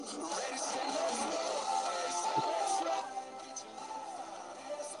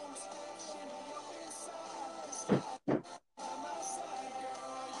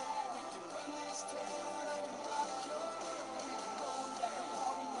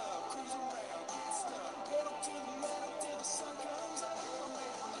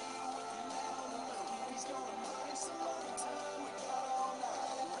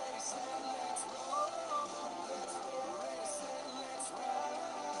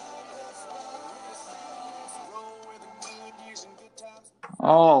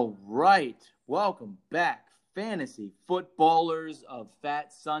All right. Welcome back, fantasy footballers of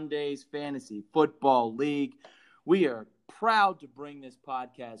Fat Sundays Fantasy Football League. We are proud to bring this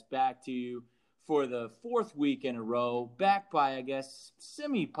podcast back to you for the fourth week in a row, backed by, I guess,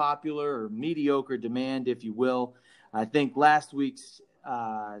 semi-popular or mediocre demand, if you will. I think last week's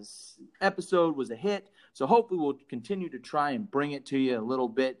episode was a hit, so hopefully we'll continue to try and bring it to you a little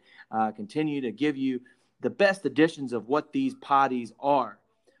bit, continue to give you the best editions of what these potties are.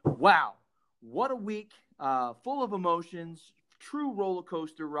 Wow, what a week, full of emotions, true roller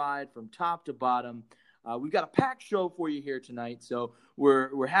coaster ride from top to bottom. We've got a packed show for you here tonight, so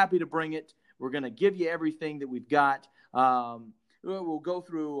we're happy to bring it. We're going to give you everything that we've got. We'll go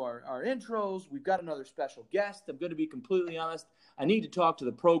through our intros. We've got another special guest. I'm going to be completely honest. I need to talk to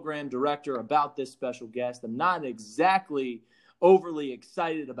the program director about this special guest. I'm not exactly overly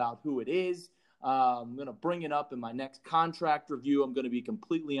excited about who it is. I'm going to bring it up in my next contract review. I'm going to be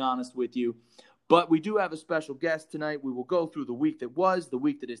completely honest with you. But we do have a special guest tonight. We will go through the week that was, the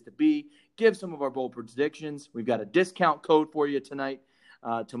week that is to be, give some of our bold predictions. We've got a discount code for you tonight.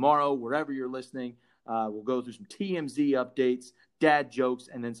 Tomorrow, wherever you're listening, we'll go through some TMZ updates, dad jokes,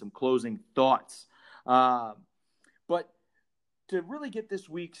 and then some closing thoughts. But to really get this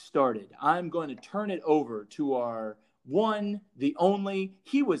week started, I'm going to turn it over to our one, the only.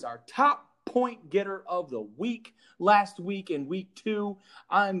 He was our top point getter of the week last week in week 2.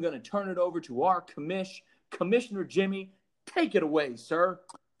 I'm going to turn it over to our Commissioner Jimmy. Take it away, sir.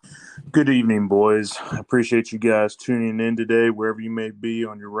 Good evening, boys. I appreciate you guys tuning in today, wherever you may be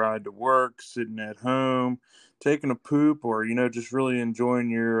on your ride to work, sitting at home, taking a poop, or, just really enjoying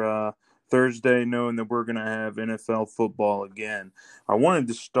your Thursday knowing that we're going to have NFL football again. I wanted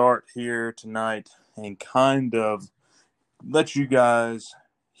to start here tonight and kind of let you guys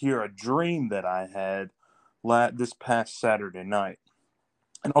hear a dream that I had this past Saturday night.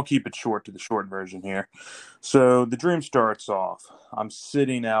 And I'll keep it short to the short version here. So the dream starts off. I'm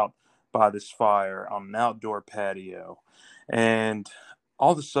sitting out by this fire on an outdoor patio. And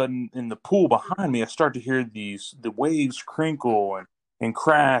all of a sudden, in the pool behind me, I start to hear the waves crinkle and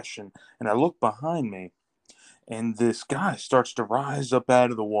crash. And I look behind me, and this guy starts to rise up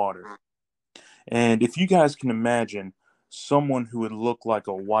out of the water. And if you guys can imagine someone who would look like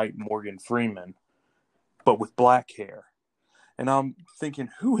a white Morgan Freeman, but with black hair. And I'm thinking,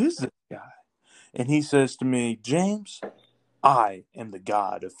 who is this guy? And he says to me, James, I am the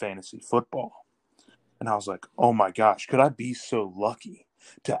god of fantasy football. And I was like, oh my gosh, could I be so lucky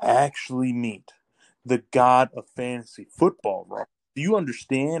to actually meet the god of fantasy football, Rob? Do you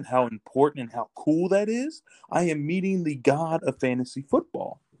understand how important and how cool that is? I am meeting the god of fantasy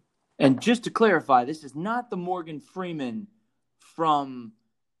football. And just to clarify, this is not the Morgan Freeman from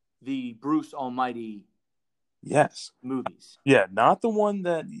the Bruce Almighty movies. Yeah, not the one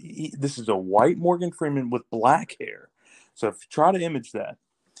that this is a white Morgan Freeman with black hair. So if you try to image that.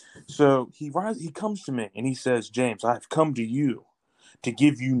 So he comes to me and he says, James, I have come to you to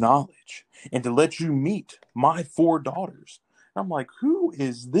give you knowledge and to let you meet my 4 daughters. And I'm like, who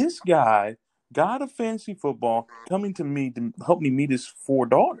is this guy, god of fantasy football, coming to me to help me meet his 4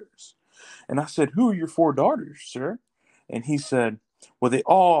 daughters? And I said, who are your 4 daughters, sir? And he said, well, they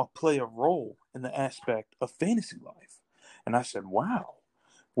all play a role in the aspect of fantasy life. And I said, wow,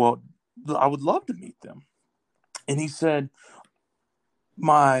 well, I would love to meet them. And he said,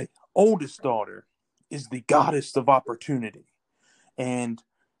 my oldest daughter is the goddess of opportunity. And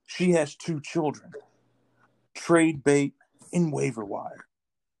she has 2 children, trade bait and waiver wire.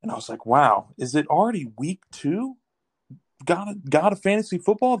 And I was like, wow, is it already week 2? God of fantasy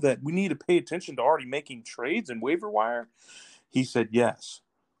football that we need to pay attention to already making trades and waiver wire? He said, yes.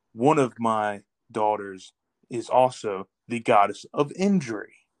 One of my daughters is also the goddess of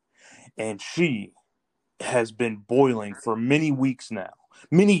injury. And she has been boiling for many weeks now,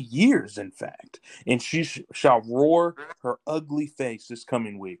 many years, in fact. And she shall roar her ugly face this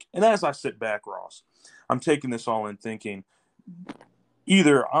coming week. And as I sit back, Ross, I'm taking this all in thinking,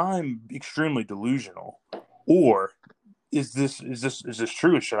 either I'm extremely delusional, or is this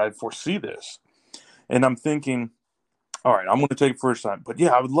true? Should I foresee this? And I'm thinking, all right, I'm going to take it first time. But yeah,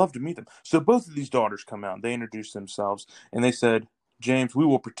 I would love to meet them. So both of these daughters come out. They introduced themselves, and they said, James, we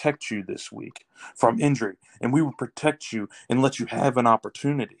will protect you this week from injury, and we will protect you and let you have an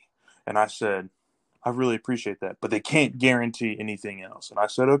opportunity. And I said, I really appreciate that, but they can't guarantee anything else. And I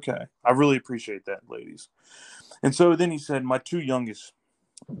said, okay, I really appreciate that, ladies. And so then he said, my two youngest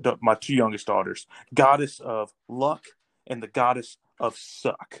daughters, goddess of luck and the goddess of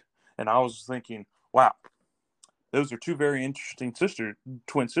suck. And I was thinking, wow, those are 2 very interesting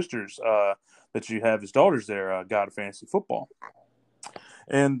twin sisters that you have as daughters there, God of fantasy football.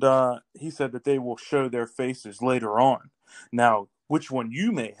 And he said that they will show their faces later on. Now, which one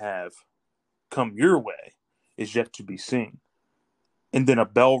you may have come your way is yet to be seen. And then a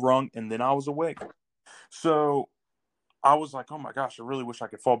bell rung, and then I was awake. So I was like, oh my gosh, I really wish I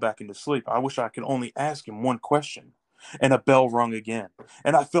could fall back into sleep. I wish I could only ask him one question. And a bell rung again.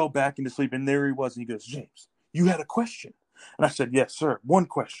 And I fell back into sleep, and there he was. And he goes, James, you had a question. And I said, yes, sir, one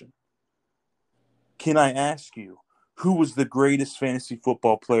question. Can I ask you, who was the greatest fantasy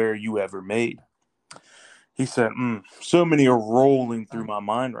football player you ever made? He said, so many are rolling through my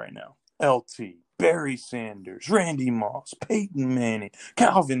mind right now. LT, Barry Sanders, Randy Moss, Peyton Manning,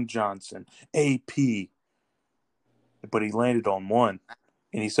 Calvin Johnson, AP. But he landed on one,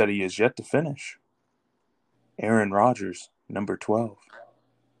 and he said he is yet to finish. Aaron Rodgers, number 12.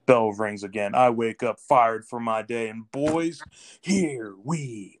 Bell rings again. I wake up fired for my day. And boys, here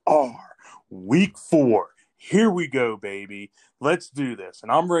we are. Week 4. Here we go, baby. Let's do this.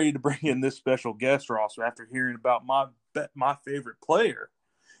 And I'm ready to bring in this special guest roster after hearing about my favorite player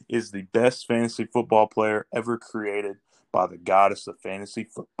is the best fantasy football player ever created by the goddess of fantasy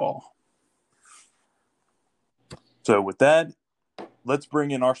football. So with that, let's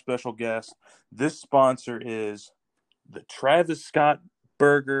bring in our special guest. This sponsor is the Travis Scott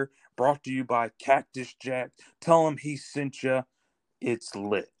Burger, brought to you by Cactus Jack. Tell him he sent you. It's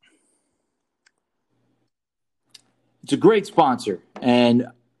lit. It's a great sponsor. And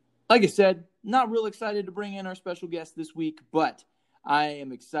like I said, not real excited to bring in our special guest this week, but I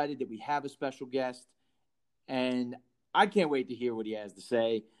am excited that we have a special guest. And I can't wait to hear what he has to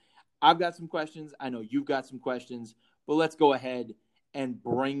say. I've got some questions. I know you've got some questions. But let's go ahead and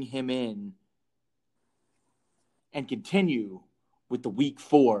bring him in and continue with the Week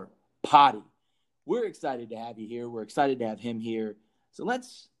 4 potty. We're excited to have you here. We're excited to have him here. So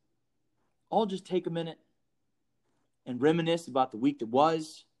let's all just take a minute and reminisce about the week that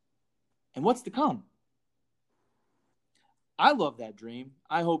was and what's to come. I love that dream.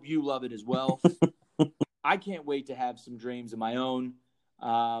 I hope you love it as well. I can't wait to have some dreams of my own.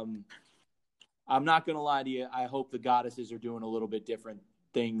 I'm not going to lie to you. I hope the goddesses are doing a little bit different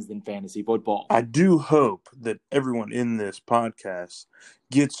things than fantasy football. I do hope that everyone in this podcast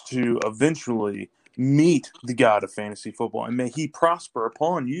gets to eventually meet the god of fantasy football, and may he prosper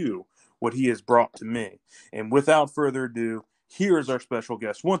upon you what he has brought to me. And without further ado, here is our special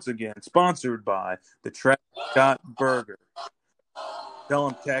guest, once again, sponsored by the Travis Scott Burger. Tell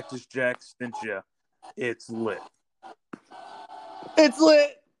him Cactus Jack sent you. It's lit. It's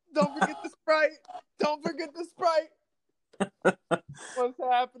lit. Don't forget the Sprite. Don't forget the Sprite. What's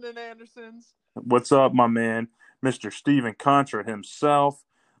happening, Andersons? What's up, my man? Mr. Steven Contra himself.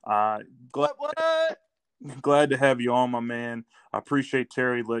 Glad to have you on, my man. I appreciate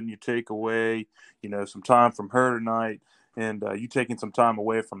Terry letting you take away, some time from her tonight, and you taking some time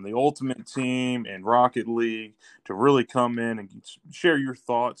away from the Ultimate Team and Rocket League to really come in and share your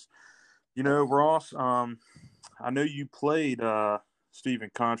thoughts. Ross, I know you played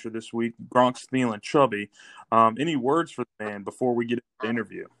Steven Contra this week. Gronk's feeling chubby. Any words for the man before we get into the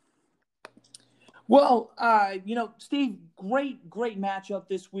interview? Well, Steve, great matchup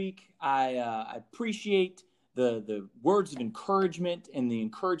this week. I appreciate the words of encouragement and the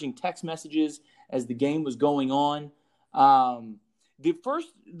encouraging text messages as the game was going on. The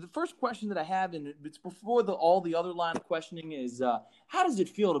first question that I have, and it's before all the other line of questioning, is how does it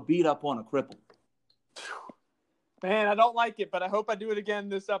feel to beat up on a cripple? Man, I don't like it, but I hope I do it again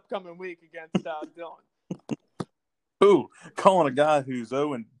this upcoming week against Dylan. Ooh, calling a guy who's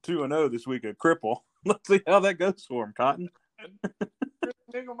 2-0 this week a cripple. Let's see how that goes for him, Cotton.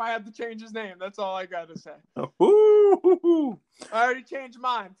 Nigga might have to change his name. That's all I got to say. Ooh. I already changed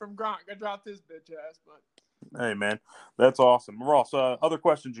mine from Gronk. I dropped his bitch ass, but hey, man, that's awesome. Ross, other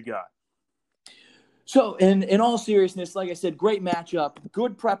questions you got? So, in all seriousness, like I said, great matchup,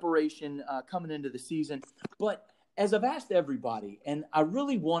 good preparation coming into the season. But as I've asked everybody, and I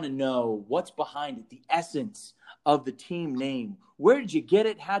really want to know what's behind it, the essence of the team name. Where did you get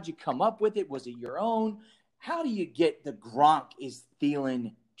it? How'd you come up with it? Was it your own? How do you get the Gronk is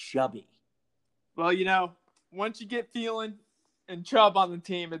feeling chubby? Well, once you get Thielen and Chubb on the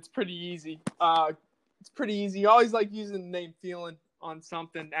team, it's pretty easy. You always like using the name Thielen on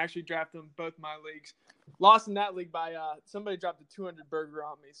something. Actually drafted them both my leagues. Lost in that league by somebody dropped a 200 burger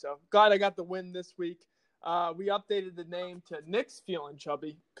on me. So glad I got the win this week. We updated the name to Nick's Feeling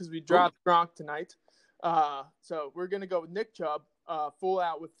Chubby because we dropped Gronk tonight. So we're going to go with Nick Chubb, full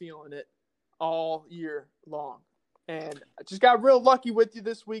out with Feeling It all year long. And I just got real lucky with you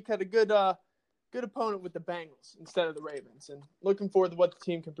this week. Had a good opponent with the Bengals instead of the Ravens. And looking forward to what the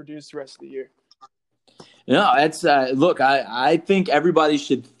team can produce the rest of the year. No, that's look. I think everybody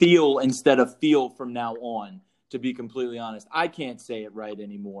should feel instead of feel from now on. To be completely honest, I can't say it right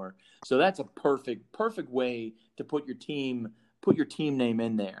anymore. So that's a perfect way to put your team name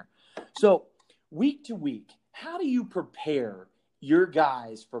in there. So week to week, how do you prepare your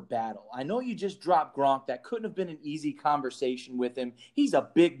guys for battle? I know you just dropped Gronk. That couldn't have been an easy conversation with him. He's a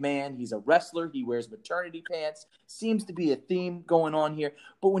big man. He's a wrestler. He wears maternity pants. Seems to be a theme going on here.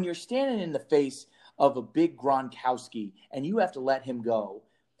 But when you're standing in the face of a big Gronkowski and you have to let him go,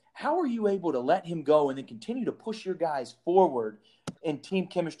 how are you able to let him go and then continue to push your guys forward in team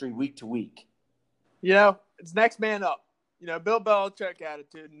chemistry week to week? It's next man up. Bill Belichick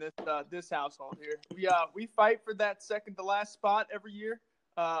attitude in this household here. We fight for that second to last spot every year.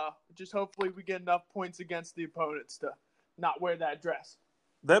 Just hopefully we get enough points against the opponents to not wear that dress.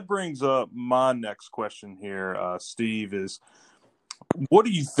 That brings up my next question here, Steve, is what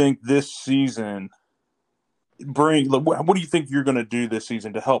do you think this season what do you think you're going to do this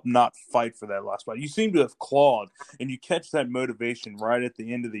season to help not fight for that last spot? You seem to have clawed, and you catch that motivation right at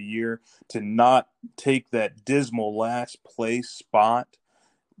the end of the year to not take that dismal last place spot.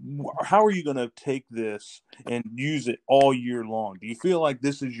 How are you going to take this and use it all year long? Do you feel like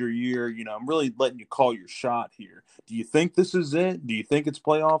this is your year? I'm really letting you call your shot here. Do you think this is it? Do you think it's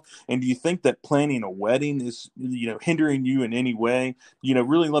playoff? And do you think that planning a wedding is, hindering you in any way?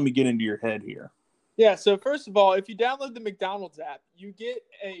 Really let me get into your head here. Yeah, so first of all, if you download the McDonald's app, you get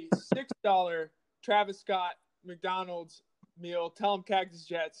a $6 Travis Scott McDonald's meal. Tell them Cactus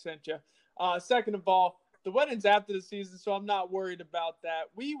Jets sent you. Second of all, the wedding's after the season, so I'm not worried about that.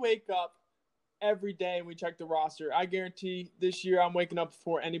 We wake up every day and we check the roster. I guarantee this year I'm waking up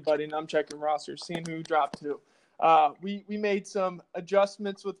before anybody and I'm checking rosters, seeing who dropped who. We made some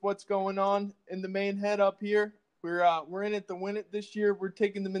adjustments with what's going on in the main head up here. We're in it to win it this year. We're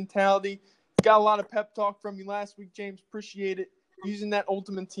taking the mentality. Got a lot of pep talk from you last week, James. Appreciate it. Using that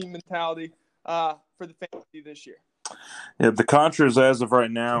ultimate team mentality for the fantasy this year. Yeah, the Contras as of right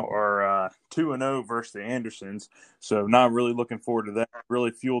now are 2-0 versus the Andersons, so not really looking forward to that.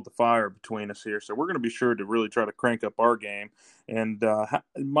 Really fueled the fire between us here, so we're going to be sure to really try to crank up our game. And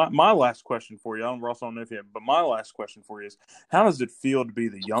my last question for you, Ross, I don't know if you have, but my last question for you is, how does it feel to be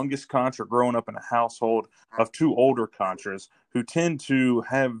the youngest Contra growing up in a household of two older Contras who tend to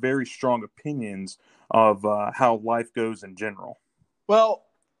have very strong opinions of how life goes in general? Well,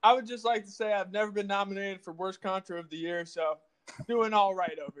 I would just like to say I've never been nominated for Worst Contra of the Year, so doing all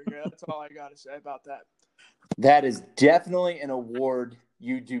right over here. That's all I got to say about that. That is definitely an award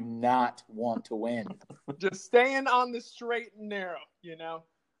you do not want to win. Just staying on the straight and narrow,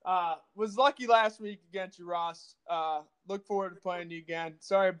 Was lucky last week against you, Ross. Look forward to playing you again.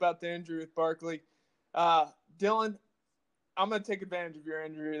 Sorry about the injury with Barkley. Dylan, I'm going to take advantage of your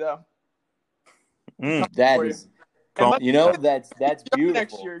injury, though. That is... that's beautiful.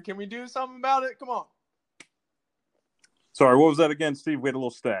 Next year, can we do something about it? Come on. Sorry, what was that again, Steve? We had a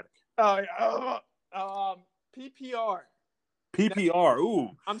little static. Oh, yeah. PPR. PPR.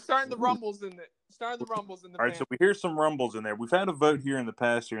 Ooh. I'm starting the rumbles in it. All right, so we hear some rumbles in there. We've had a vote here in the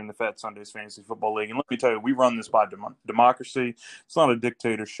past here in the Fat Sundays Fantasy Football League, and let me tell you, we run this by democracy. It's not a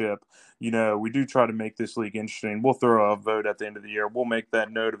dictatorship. We do try to make this league interesting. We'll throw a vote at the end of the year. We'll make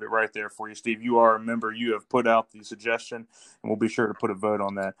that note of it right there for you, Steve. You are a member. You have put out the suggestion, and we'll be sure to put a vote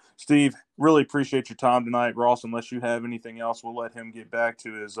on that. Steve, really appreciate your time tonight. Ross, unless you have anything else, we'll let him get back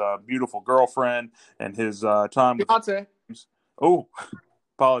to his beautiful girlfriend and his time with Beyonce. Oh,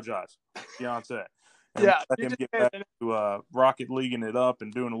 apologize. Beyonce. And yeah. let him get back to Rocket Leaguing it up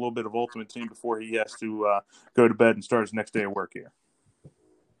and doing a little bit of Ultimate Team before he has to go to bed and start his next day of work here.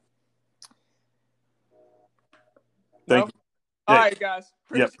 Thank you. All right, guys.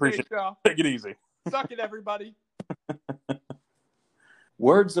 Appreciate it. Take it easy. Suck it, everybody.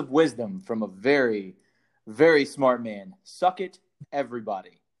 Words of wisdom from a very, very smart man. Suck it,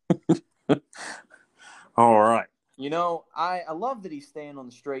 everybody. All right. I love that he's staying on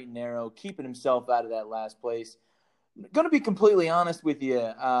the straight and narrow, keeping himself out of that last place. I'm going to be completely honest with you.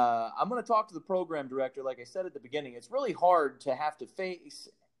 I'm going to talk to the program director. Like I said at the beginning, it's really hard to have to face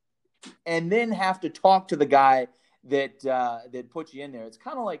and then have to talk to the guy that put you in there. It's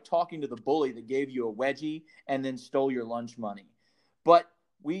kind of like talking to the bully that gave you a wedgie and then stole your lunch money. But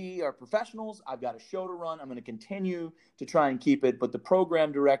we are professionals. I've got a show to run. I'm going to continue to try and keep it, but the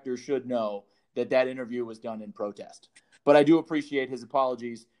program director should know that interview was done in protest. But I do appreciate his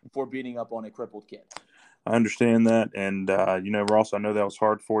apologies for beating up on a crippled kid. I understand that, and Ross, I know that was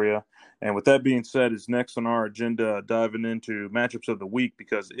hard for you. And with that being said, is next on our agenda diving into matchups of the week?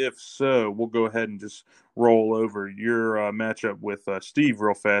 Because if so, we'll go ahead and just roll over your matchup with Steve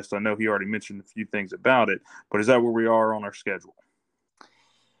real fast. I know he already mentioned a few things about it, but is that where we are on our schedule?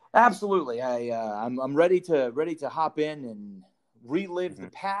 Absolutely. I'm ready to hop in and relive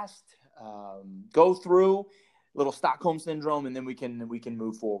the past, go through a little Stockholm syndrome, and then we can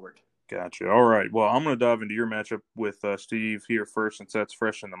move forward. Gotcha. All right. Well, I'm going to dive into your matchup with Steve here first, since that's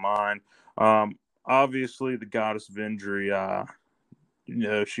fresh in the mind. Obviously, the goddess of injury,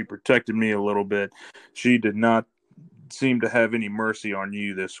 she protected me a little bit. She did not seem to have any mercy on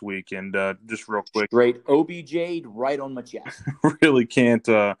you this week. And just real quick, Straight OBJ'd right on my chest. Really can't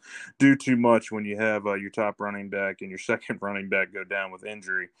do too much when you have your top running back and your second running back go down with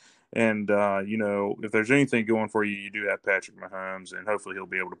injury. And, if there's anything going for you, you do have Patrick Mahomes, and hopefully he'll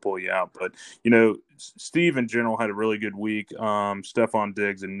be able to pull you out. But, Steve in general had a really good week. Stephon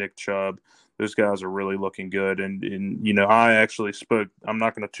Diggs and Nick Chubb, those guys are really looking good. And I actually spoke – I'm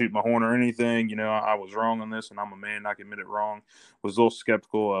not going to toot my horn or anything. I was wrong on this, and I'm a man. I can admit it wrong. Was a little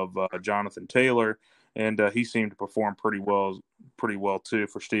skeptical of Jonathan Taylor. And he seemed to perform pretty well too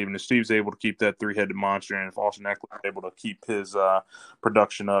for Steve. And if Steve's able to keep that three-headed monster, and if Austin Eckler is able to keep his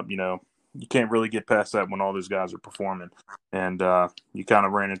production up, you can't really get past that when all those guys are performing. And you kind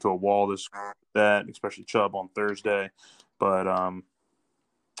of ran into a wall this that, especially Chubb on Thursday. But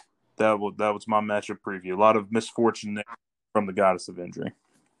that was my matchup preview. A lot of misfortune there from the goddess of injury.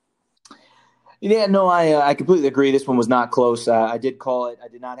 Yeah, no, I completely agree. This one was not close. I did call it. I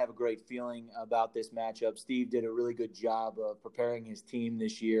did not have a great feeling about this matchup. Steve did a really good job of preparing his team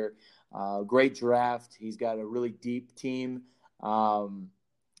this year. Great draft. He's got a really deep team. Like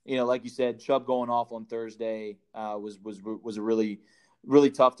you said, Chubb going off on Thursday was a really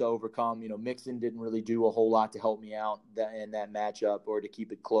tough to overcome. Mixon didn't really do a whole lot to help me out in that matchup or to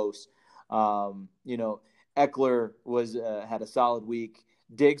keep it close. Eckler had a solid week.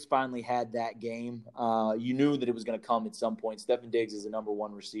 Diggs finally had that game. You knew that it was going to come at some point. Stephen Diggs is the number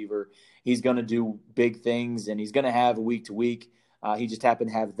one receiver. He's going to do big things, and he's going to have a week to week. He just happened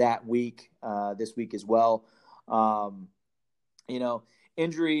to have that week this week as well.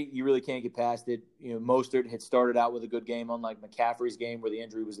 Injury, you really can't get past it. Mostert had started out with a good game, unlike McCaffrey's game where the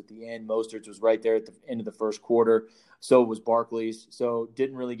injury was at the end. Mostert's was right there at the end of the first quarter. So was Barkley's. So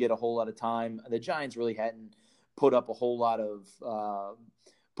didn't really get a whole lot of time. The Giants really hadn't put up a whole lot of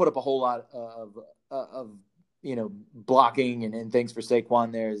blocking and things for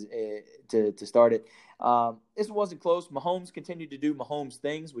Saquon there to start it. This wasn't close. Mahomes continued to do Mahomes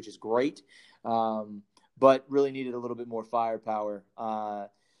things, which is great, but really needed a little bit more firepower.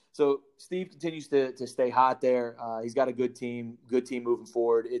 So Steve continues to stay hot there. He's got a good team moving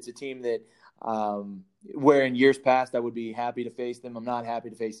forward. It's a team that where in years past I would be happy to face them. I'm not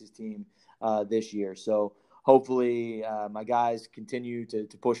happy to face his team this year. So hopefully my guys continue to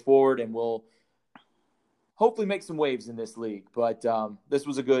push forward, and we'll hopefully make some waves in this league. But this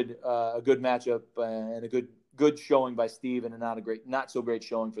was a good matchup and a good showing by Steve, and not so great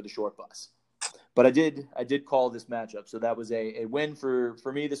showing for the short bus. But I did call this matchup, so that was a win for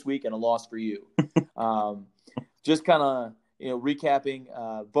me this week and a loss for you. Just kind of recapping,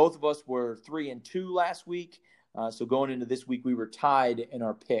 both of us were 3-2 last week. So going into this week, we were tied in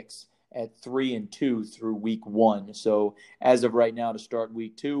our picks at 3-2 through week 1. So as of right now, to start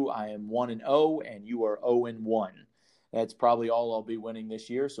week 2, I am 1-0, and you are 0-1. That's probably all I'll be winning this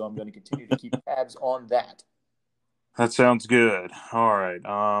year. So I'm going to continue to keep tabs on that. That sounds good. All right.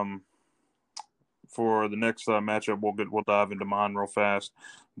 For the next matchup, we'll dive into mine real fast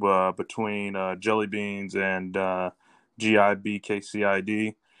between Jelly Beans and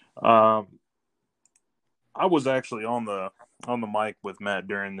GIBKCID. I was actually on the mic with Matt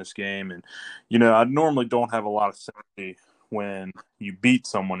during this game, and I normally don't have a lot of sympathy when you beat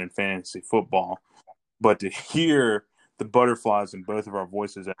someone in fantasy football, but to hear the butterflies in both of our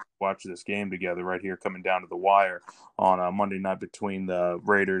voices as we watch this game together right here coming down to the wire on a Monday night between the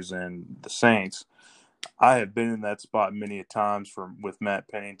Raiders and the Saints, I have been in that spot many a times with Matt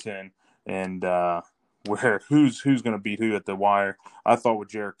Pennington and where who's going to beat who at the wire. I thought with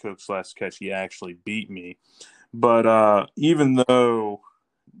Jared Cook's last catch, he actually beat me. But even though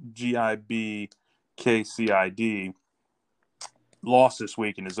GIBKCID lost this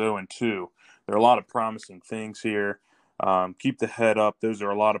week and is 0-2, there are a lot of promising things here. Keep the head up. Those are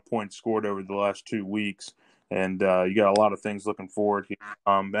a lot of points scored over the last 2 weeks, and you got a lot of things looking forward here.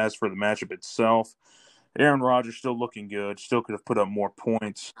 As for the matchup itself, Aaron Rodgers still looking good, still could have put up more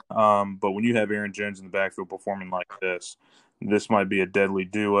points. But when you have Aaron Jones in the backfield performing like this might be a deadly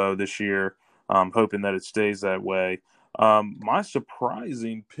duo this year. hoping that it stays that way. My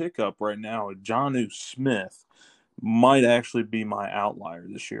surprising pickup right now, Jonnu Smith, might actually be my outlier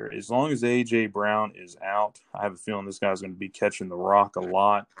this year. As long as A.J. Brown is out, I have a feeling this guy's going to be catching the rock a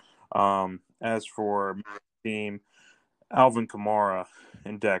lot. As for my team, Alvin Kamara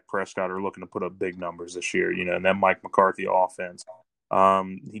and Dak Prescott are looking to put up big numbers this year, and that Mike McCarthy offense.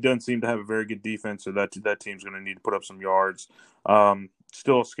 He doesn't seem to have a very good defense, so that team's going to need to put up some yards.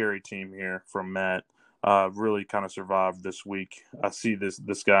 Still a scary team here from Matt. Really kind of survived this week. I see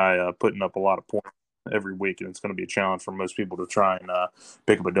this guy putting up a lot of points every week, and it's going to be a challenge for most people to try and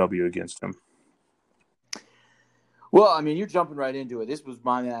pick up a W against him. Well, I mean, you're jumping right into it. This was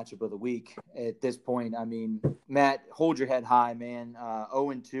my matchup of the week at this point. I mean, Matt, hold your head high, man.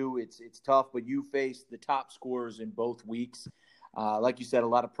 0-2, it's tough, but you faced the top scorers in both weeks. Like you said, a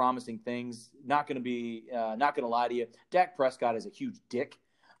lot of promising things. Not going to lie to you. Dak Prescott is a huge dick.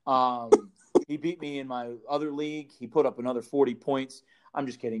 He beat me in my other league. He put up another 40 points. I'm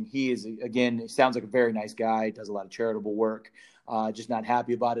just kidding. He is, again, sounds like a very nice guy. Does a lot of charitable work. Just not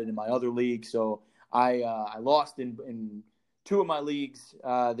happy about it in my other league. So I lost in two of my leagues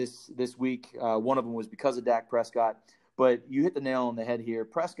this week. One of them was because of Dak Prescott. But you hit the nail on the head here.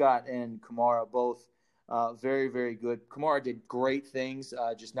 Prescott and Kamara both very, very good. Kamara did great things,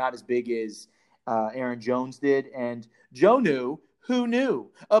 just not as big as Aaron Jones did. And Joe knew. Who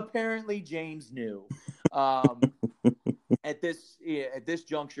knew? Apparently James knew. At this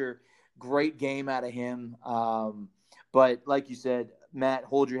juncture, great game out of him. But like you said, Matt,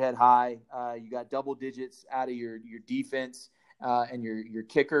 hold your head high. You got double digits out of your defense and your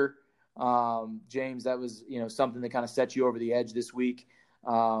kicker. James, that was something that kind of set you over the edge this week.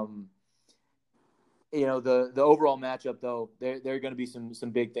 The overall matchup, though, there are going to be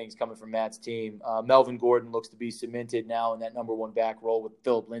some big things coming from Matt's team. Melvin Gordon looks to be cemented now in that number one back role with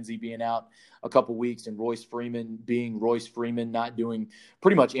Phillip Lindsay being out a couple weeks and Royce Freeman being Royce Freeman, not doing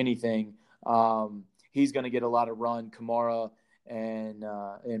pretty much anything. He's going to get a lot of run. Kamara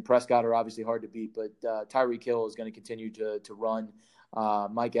and Prescott are obviously hard to beat, but Tyreek Hill is going to continue to run.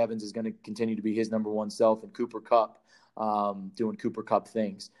 Mike Evans is going to continue to be his number one self, and Cooper Kupp doing Cooper Kupp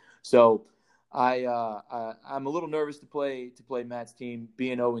things. So I'm a little nervous to play Matt's team.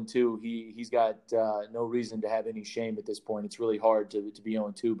 Being 0-2, he's got no reason to have any shame at this point. It's really hard to be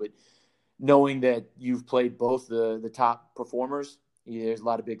 0-2, but knowing that you've played both the top performers, there's a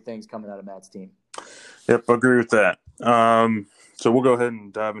lot of big things coming out of Matt's team. Yep, I agree with that. So we'll go ahead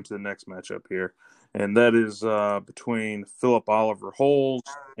and dive into the next matchup here, and that is between Philip Oliver Holes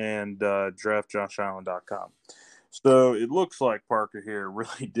and DraftJoshAllen.com. So it looks like Parker here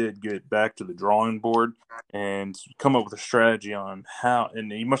really did get back to the drawing board and come up with a strategy on how, and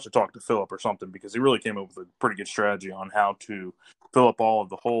he must have talked to Philip or something, because he really came up with a pretty good strategy on how to fill up all of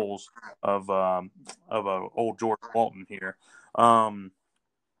the holes of old George Walton here.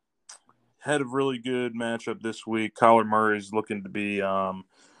 Had a really good matchup this week. Kyler Murray's looking to be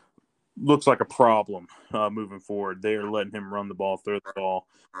looks like a problem moving forward. They are letting him run the ball, throw the ball,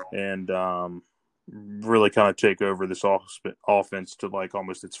 and really kind of take over this offense to like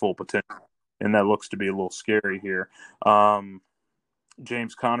almost its full potential. And that looks to be a little scary here.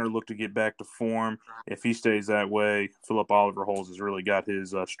 James Conner looked to get back to form. If he stays that way, Philip Oliver Holes has really got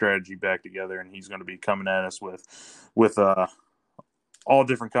his strategy back together, and he's going to be coming at us with all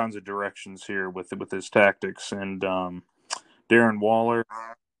different kinds of directions here with his tactics. And Darren Waller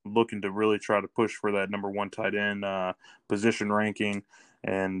looking to really try to push for that number one tight end position ranking.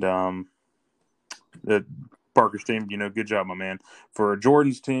 And the Parker's team, good job, my man. For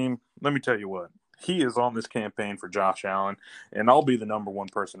Jordan's team, let me tell you what. He is on this campaign for Josh Allen, and I'll be the number one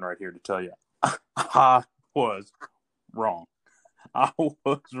person right here to tell you I was wrong. I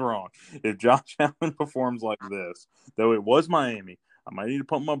was wrong. If Josh Allen performs like this, though it was Miami, I might need to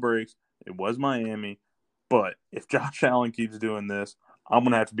pump my brakes. It was Miami. But if Josh Allen keeps doing this, I'm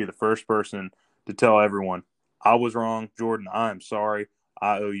going to have to be the first person to tell everyone, I was wrong. Jordan, I'm sorry.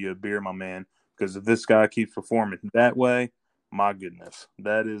 I owe you a beer, my man. Because if this guy keeps performing that way, my goodness,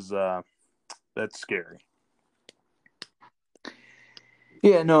 that's scary.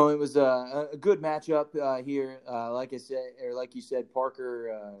 Yeah, no, it was a good matchup here. Like I said, or like you said,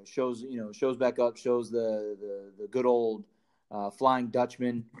 Parker shows back up, shows the good old Flying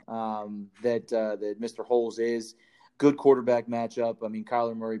Dutchman that Mr. Holes is. Good quarterback matchup. I mean,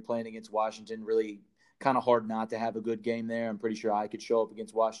 Kyler Murray playing against Washington, really kind of hard not to have a good game there. I'm pretty sure I could show up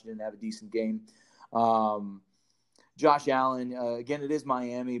against Washington and have a decent game. Josh Allen, again, it is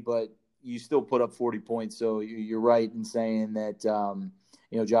Miami, but you still put up 40 points. So you're right in saying that,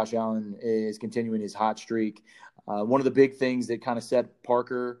 Josh Allen is continuing his hot streak. One of the big things that kind of set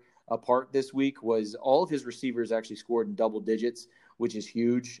Parker apart this week was all of his receivers actually scored in double digits, which is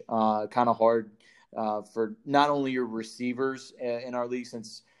huge. Kind of hard for not only your receivers in our league,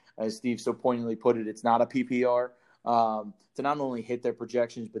 since, as Steve so poignantly put it, it's not a PPR, to not only hit their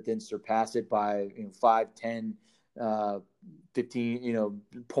projections, but then surpass it by 5, 10, 15,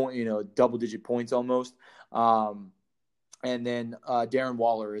 double-digit points almost. And then Darren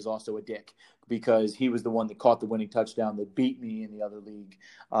Waller is also a dick because he was the one that caught the winning touchdown that beat me in the other league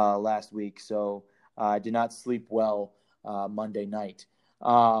last week. So I did not sleep well Monday night.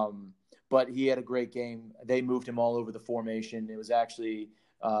 But he had a great game. They moved him all over the formation. It was actually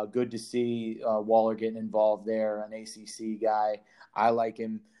good to see Waller getting involved there, an ACC guy. I like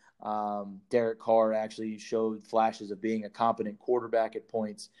him. Derek Carr actually showed flashes of being a competent quarterback at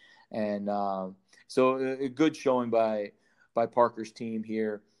points. And so a good showing by Parker's team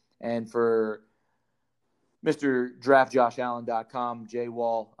here. And for Mr. DraftJoshAllen.com, Jay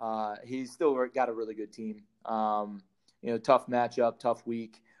Wall, he's still got a really good team. Tough matchup, tough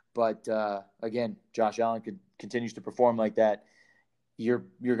week. But, again, Josh Allen continues to perform like that. You're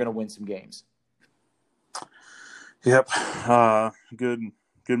going to win some games. Yep. Good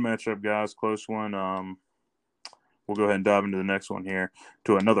matchup, guys. Close one. We'll go ahead and dive into the next one here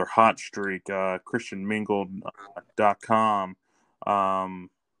to another hot streak. ChristianMingle.com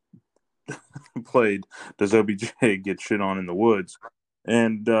played Does OBJ Get Shit On in the Woods?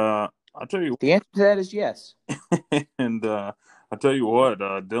 And I'll tell you, the answer to that is yes. And I'll tell you what,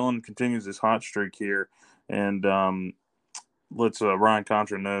 Dylan continues his hot streak here, and lets Ryan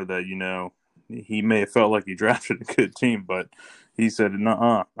Contra know that he may have felt like he drafted a good team, but he said,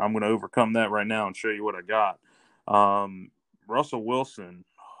 "Nuh-uh, I'm going to overcome that right now and show you what I got." Russell Wilson,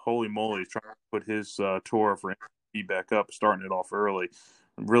 holy moly, is trying to put his tour for MVP back up, starting it off early. It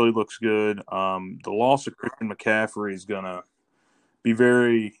really looks good. The loss of Christian McCaffrey is going to be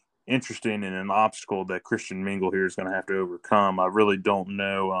very interesting and an obstacle that Christian Mingle here is going to have to overcome. I really don't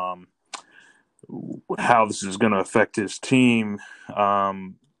know how this is going to affect his team,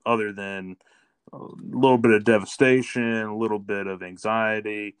 other than a little bit of devastation, a little bit of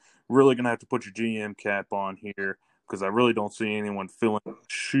anxiety. Really going to have to put your GM cap on here because I really don't see anyone filling the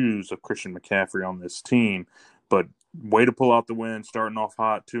shoes of Christian McCaffrey on this team. But way to pull out the win, starting off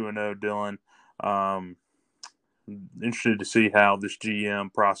hot 2-0, Dylan. Interested to see how this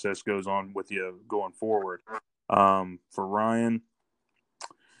GM process goes on with you going forward. For Ryan,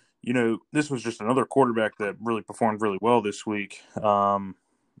 this was just another quarterback that really performed really well this week.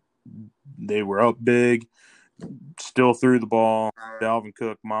 They were up big, still threw the ball. Dalvin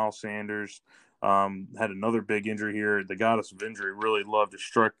Cook, Miles Sanders had another big injury here. The goddess of injury really loved to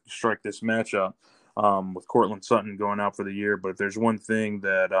strike this matchup with Cortland Sutton going out for the year. But if there's one thing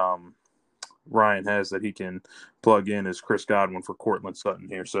that Ryan has that he can plug in is Chris Godwin for Cortland Sutton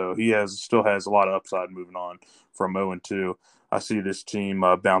here. So he still has a lot of upside moving on from 0-2. I see this team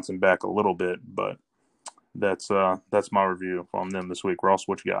bouncing back a little bit, but that's my review on them this week. Ross,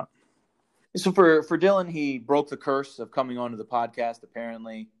 what you got? So for Dylan, he broke the curse of coming onto the podcast,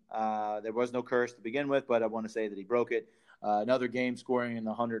 apparently. There was no curse to begin with, but I want to say that he broke it. Another game scoring in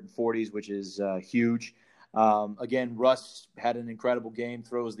the 140s, which is huge. Again, Russ had an incredible game,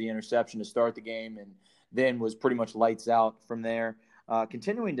 throws the interception to start the game, and then was pretty much lights out from there.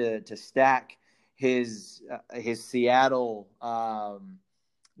 Continuing to stack his Seattle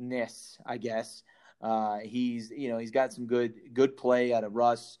ness, I guess. He's got some good play out of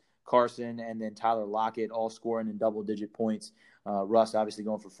Russ, Carson, and then Tyler Lockett, all scoring in double-digit points. Russ obviously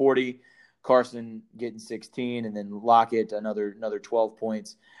going for 40. Carson getting 16, and then Lockett another 12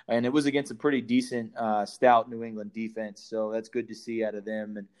 points. And it was against a pretty decent, stout New England defense, so that's good to see out of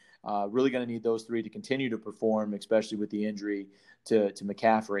them. And really going to need those three to continue to perform, especially with the injury to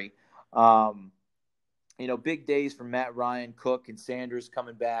McCaffrey. Big days from Matt Ryan, Cook, and Sanders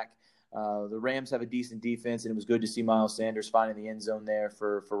coming back. The Rams have a decent defense, and it was good to see Miles Sanders finding the end zone there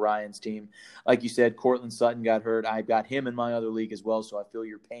for Ryan's team. Like you said, Cortland Sutton got hurt. I got him in my other league as well, so I feel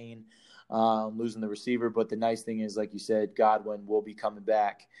your pain losing the receiver. But the nice thing is, like you said, Godwin will be coming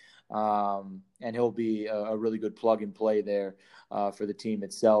back, and he'll be a really good plug-and-play there for the team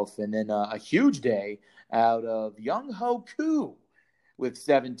itself. And then a huge day out of Young Ho Koo with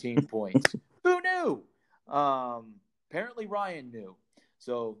 17 points. Who knew? Apparently Ryan knew.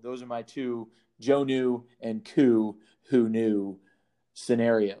 So those are my two, Joe knew and Koo, who knew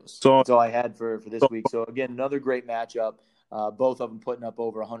scenarios. So that's all I had for this week. So, again, another great matchup. Both of them putting up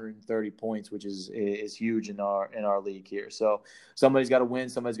over 130 points, which is huge in our league here. So somebody's got to win,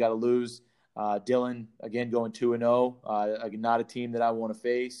 somebody's got to lose. Dylan, again, going 2-0. Not a team that I want to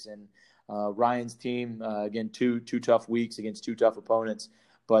face. And Ryan's team, again, two tough weeks against two tough opponents.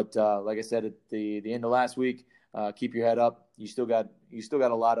 But like I said at the end of last week, keep your head up. You still got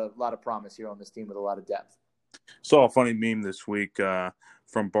a lot of promise here on this team with a lot of depth. Saw a funny meme this week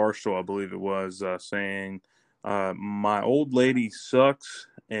from Barstool, I believe it was, saying, "My old lady sucks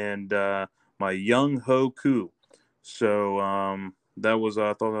and my young ho coo." So that was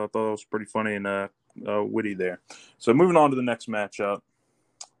I thought that was pretty funny and witty there. So moving on to the next matchup,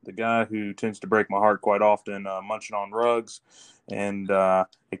 the guy who tends to break my heart quite often, munching on rugs, and a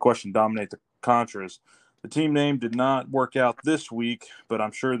question dominate the Contras. The team name did not work out this week, but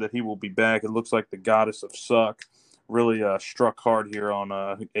I'm sure that he will be back. It looks like the goddess of suck really struck hard here on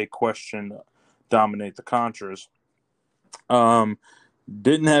a question dominate the Contras.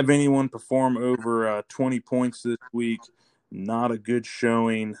 Didn't have anyone perform over 20 points this week. Not a good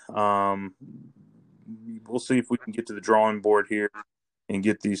showing. We'll see if we can get to the drawing board here and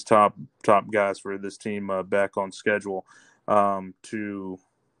get these top guys for this team back on schedule to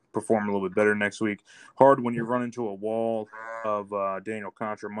perform a little bit better next week. Hard when you run into a wall of Daniel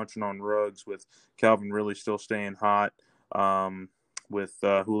Contra munching on rugs with Calvin really still staying hot, with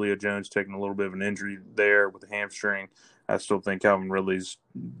Julio Jones taking a little bit of an injury there with the hamstring. I still think Calvin Ridley's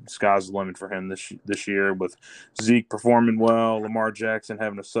sky's the limit for him this year, with Zeke performing well, Lamar Jackson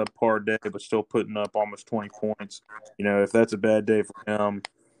having a subpar day but still putting up almost 20 points. If that's a bad day for him,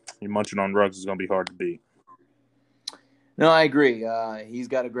 munching on rugs is going to be hard to beat. No, I agree. He's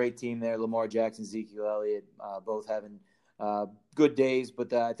got a great team there. Lamar Jackson, Ezekiel Elliott, both having good days.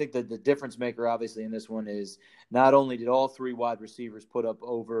 But I think that the difference maker, obviously, in this one is not only did all three wide receivers put up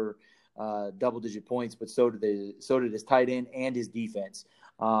over double-digit points, but so did his tight end and his defense.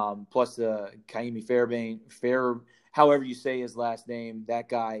 Plus, Kaimi Fair, however you say his last name, that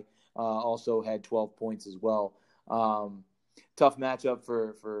guy also had 12 points as well. Tough matchup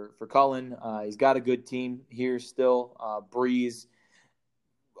for Cullen. He's got a good team here still. Breeze,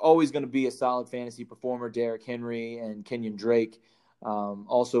 always going to be a solid fantasy performer. Derrick Henry and Kenyon Drake,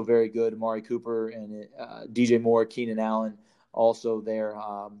 also very good. Amari Cooper and DJ Moore, Keenan Allen, also there.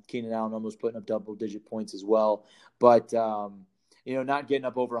 Keenan Allen almost putting up double-digit points as well. But, not getting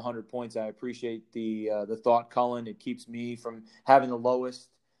up over 100 points, I appreciate the thought, Cullen. It keeps me from having the lowest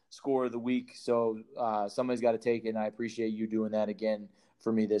score of the week. So somebody's got to take it, and I appreciate you doing that again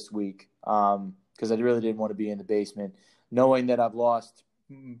for me this week, because I really didn't want to be in the basement. Knowing that I've lost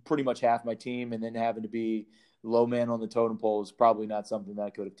pretty much half my team and then having to be low man on the totem pole is probably not something that I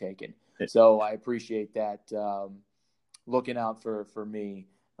could have taken. So I appreciate that looking out for me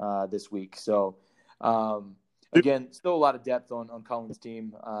this week. So, again, still a lot of depth on Cullen's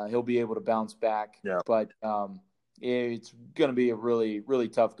team. He'll be able to bounce back. Yeah. But it's going to be a really, really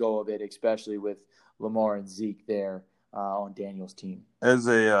tough go of it, especially with Lamar and Zeke there on Daniel's team. As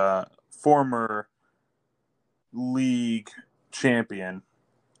a former league champion,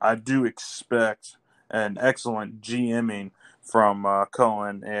 I do expect an excellent GMing from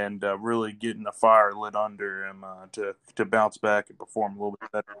Cohen and really getting the fire lit under him to bounce back and perform a little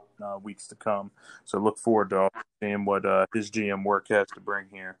bit better in weeks to come. So look forward to seeing what his GM work has to bring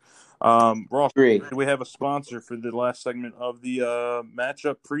here. Ross, do we have a sponsor for the last segment of the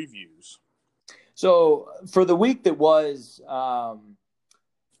matchup previews? So for the week that was,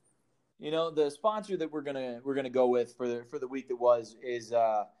 the sponsor that we're gonna go with for the week that was is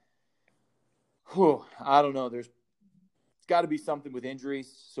I don't know. There's got to be something with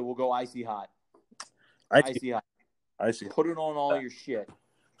injuries, so we'll go icy hot. Icy hot. Put it on all your shit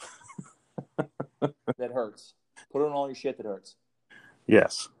that hurts. Put it on all your shit that hurts.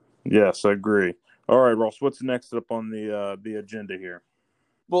 Yes, I agree. All right, Ross, what's next up on the agenda here?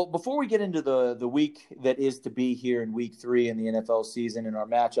 Well, before we get into the week that is to be here in week 3 in the NFL season and our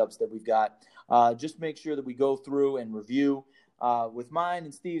matchups that we've got, just make sure that we go through and review. With mine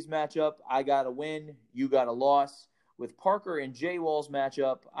and Steve's matchup, I got a win, you got a loss. With Parker and Jay Wall's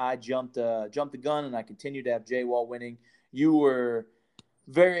matchup, I jumped the gun, and I continue to have Jay Wall winning. You were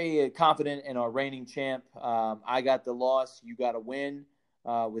very confident in our reigning champ. I got the loss, you got a win.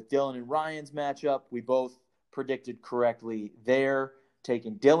 With Dylan and Ryan's matchup, we both predicted correctly there,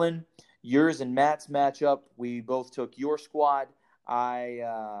 taking Dylan. Yours and Matt's matchup, we both took your squad.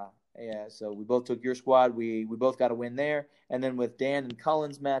 So we both took your squad. We both got a win there. And then with Dan and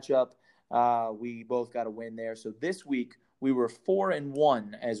Cullen's matchup, we both got a win there. So this week we were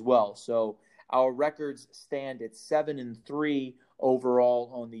 4-1 as well. So our records stand at 7-3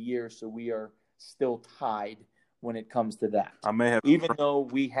 overall on the year. So we are still tied when it comes to that. I may have, even though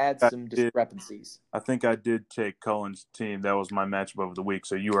we had some discrepancies. I think I did take Cullen's team. That was my matchup of the week.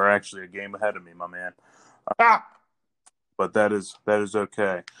 So you are actually a game ahead of me, my man. But that is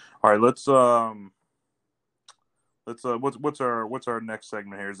okay. All right, let's Let's what's our next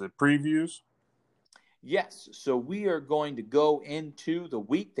segment here? Is it previews? Yes, so we are going to go into the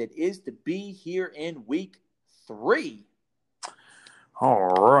week that is to be here in week 3. All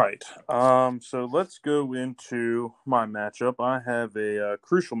right. So let's go into my matchup. I have a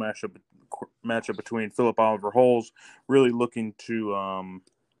crucial matchup between Philip Oliver Holes, really looking to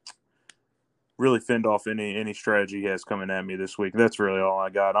really fend off any strategy he has coming at me this week. That's really all I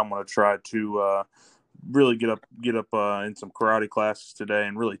got. I'm going to try to really get up in some karate classes today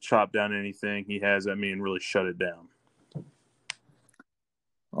and really chop down anything he has at me and really shut it down.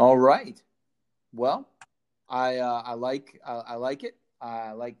 All right. Well, I like it.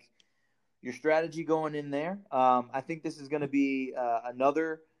 I like your strategy going in there. I think this is going to be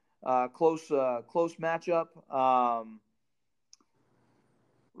another close matchup.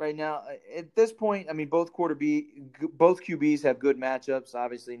 Right now, at this point, I mean, both QBs have good matchups.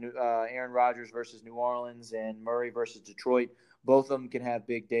 Obviously, Aaron Rodgers versus New Orleans and Murray versus Detroit. Both of them can have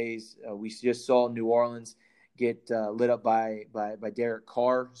big days. We just saw New Orleans get lit up by Derek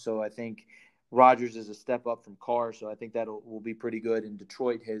Carr, so I think Rodgers is a step up from Carr, so I think that will be pretty good. And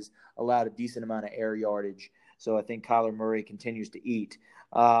Detroit has allowed a decent amount of air yardage, so I think Kyler Murray continues to eat.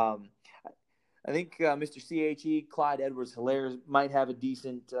 I think Mr. CHE, Clyde Edwards-Helaire, might have a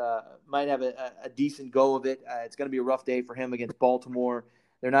decent go of it. It's going to be a rough day for him against Baltimore.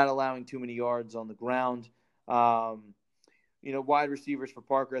 They're not allowing too many yards on the ground. Wide receivers for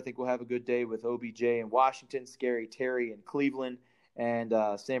Parker, I think we'll have a good day with OBJ in Washington, Scary Terry in Cleveland, and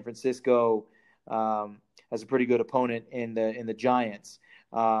San Francisco has a pretty good opponent in the Giants.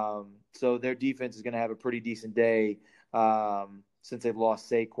 So their defense is going to have a pretty decent day since they've lost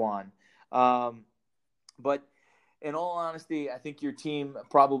Saquon. But in all honesty, I think your team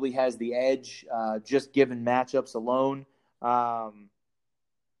probably has the edge, just given matchups alone.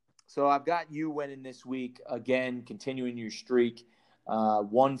 So I've got you winning this week again, continuing your streak,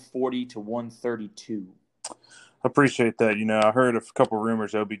 140 to 132. Appreciate that. I heard a couple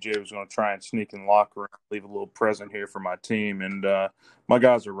rumors OBJ was going to try and sneak in the locker room, leave a little present here for my team, and my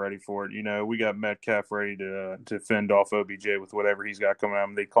guys are ready for it. We got Metcalf ready to fend off OBJ with whatever he's got coming out.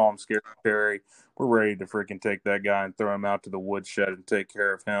 They call him Scary Terry. We're ready to freaking take that guy and throw him out to the woodshed and take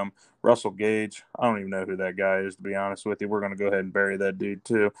care of him. Russell Gage, I don't even know who that guy is, to be honest with you. We're going to go ahead and bury that dude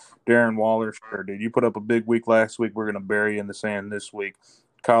too. Darren Waller, sure, dude. You put up a big week last week. We're going to bury you in the sand this week.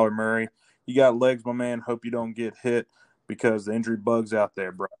 Kyler Murray, you got legs, my man. Hope you don't get hit because the injury bug's out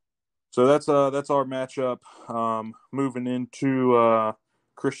there, bro. So that's our matchup. Moving into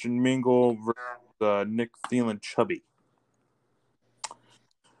Christian Mingle versus Nick Thielen Chubby.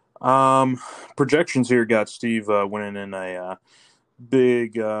 Projections here got Steve winning in a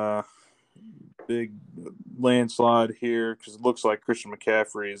big landslide here because it looks like Christian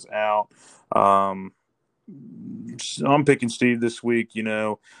McCaffrey is out. I'm picking Steve this week.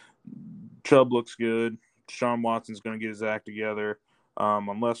 Chubb looks good. Deshaun Watson's going to get his act together.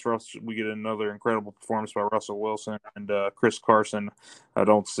 Unless we get another incredible performance by Russell Wilson and Chris Carson, I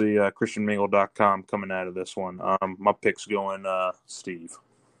don't see ChristianMingle.com coming out of this one. My pick's going Steve.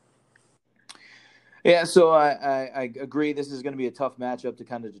 Yeah, so I agree. This is going to be a tough matchup to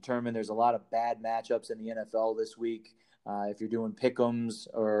kind of determine. There's a lot of bad matchups in the NFL this week. If you're doing pick'ems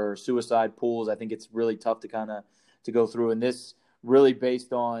or suicide pools, I think it's really tough to kind of to go through. And this really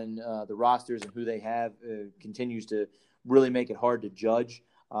based on the rosters and who they have continues to really make it hard to judge.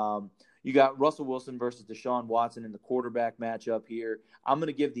 You got Russell Wilson versus Deshaun Watson in the quarterback matchup here. I'm going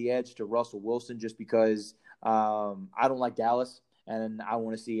to give the edge to Russell Wilson just because I don't like Dallas and I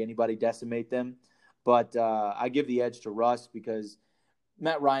want to see anybody decimate them. But I give the edge to Russ because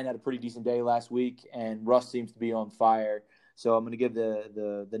Matt Ryan had a pretty decent day last week, and Russ seems to be on fire. So I'm going to give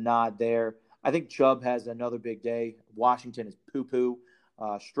the nod there. I think Chubb has another big day. Washington is poo-poo,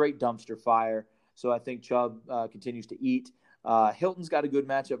 straight dumpster fire. So I think Chubb continues to eat. Hilton's got a good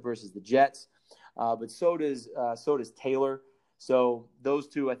matchup versus the Jets, but so does Taylor. So those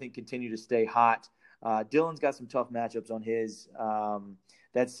two, I think, continue to stay hot. Dylan's got some tough matchups on his.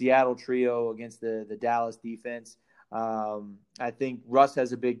 That Seattle trio against the Dallas defense. I think Russ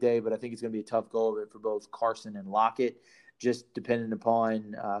has a big day, but I think it's going to be a tough go of it for both Carson and Lockett, just depending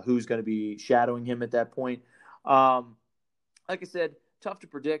upon who's going to be shadowing him at that point. Like I said, tough to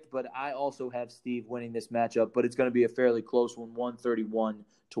predict, but I also have Steve winning this matchup, but it's going to be a fairly close one, 131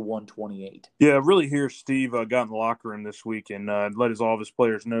 to 128. Yeah, really here Steve got in the locker room this week and let all of his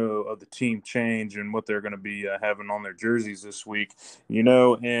players know of the team change and what they're going to be having on their jerseys this week.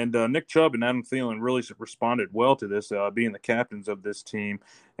 And Nick Chubb and Adam Thielen really responded well to this, being the captains of this team.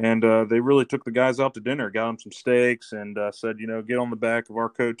 And they really took the guys out to dinner, got them some steaks, and said, get on the back of our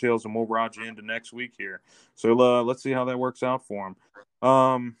coattails and we'll ride you into next week here. So let's see how that works out for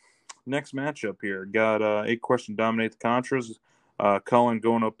them. Next matchup here, got 8-question dominate the Contras. Cullen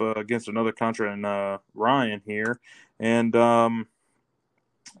going up against another Contra and Ryan here. And I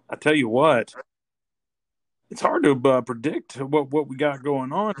tell you what, it's hard to predict what we got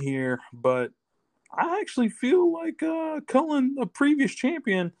going on here, but I actually feel like Cullen, a previous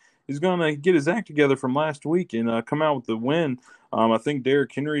champion, is going to get his act together from last week and come out with the win. I think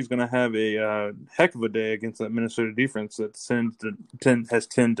Derrick Henry is going to have a heck of a day against that Minnesota defense that has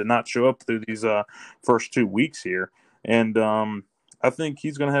tended to not show up through these first 2 weeks here. And I think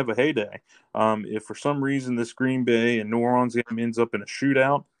he's going to have a heyday. If for some reason this Green Bay and New Orleans game ends up in a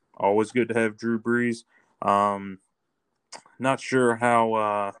shootout, always good to have Drew Brees. Not sure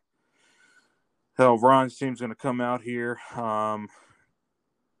how Ryan's team's going to come out here.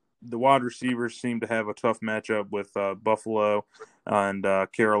 The wide receivers seem to have a tough matchup with Buffalo and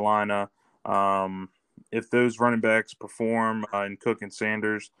Carolina. If those running backs perform and Cook and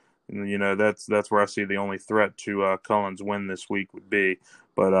Sanders, that's where I see the only threat to Cullen's win this week would be.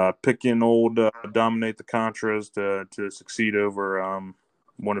 But picking dominate the Contras to succeed over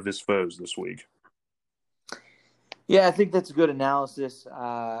one of his foes this week. Yeah, I think that's a good analysis.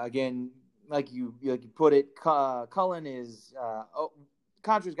 Again, like you put it, Cullen is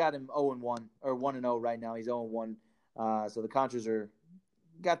Contras got him 0-1 or 1-0 right now. He's 0-1. So the Contras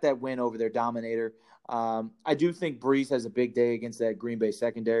got that win over their dominator. I do think Brees has a big day against that Green Bay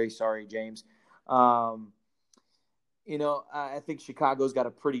secondary. Sorry, James. I think Chicago's got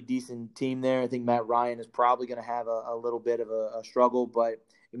a pretty decent team there. I think Matt Ryan is probably going to have a little bit of a struggle, but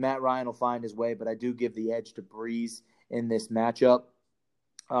Matt Ryan will find his way. But I do give the edge to Brees in this matchup.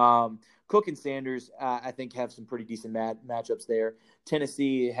 Cook and Sanders, I think, have some pretty decent matchups there.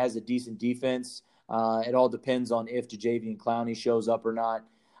 Tennessee has a decent defense. It all depends on if Jadeveon Clowney shows up or not.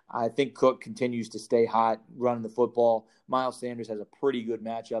 I think Cook continues to stay hot running the football. Miles Sanders has a pretty good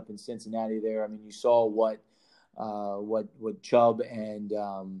matchup in Cincinnati there. I mean, you saw what Chubb and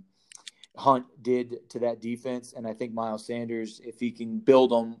Hunt did to that defense, and I think Miles Sanders, if he can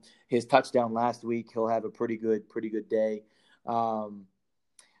build on his touchdown last week, he'll have a pretty good day.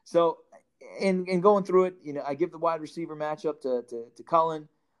 So, in going through it, I give the wide receiver matchup to Cullen.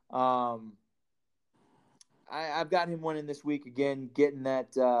 I've got him winning this week again, getting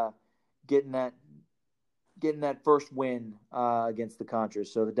that first win against the Contras.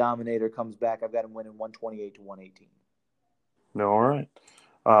 So the Dominator comes back. I've got him winning 128 to 118. All right.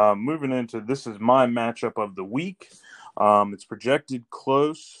 Moving into this is my matchup of the week. It's projected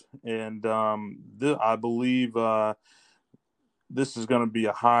close, and I believe this is going to be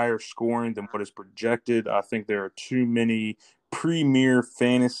a higher scoring than what is projected. I think there are too many premier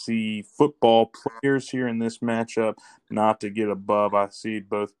fantasy football players here in this matchup not to get above. I see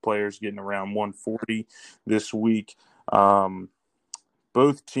both players getting around 140 this week.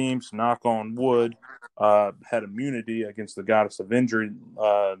 Both teams, knock on wood, had immunity against the goddess of injury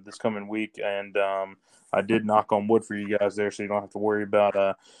this coming week, and I did knock on wood for you guys there, so you don't have to worry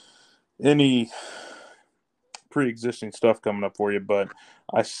about any pre-existing stuff coming up for you. But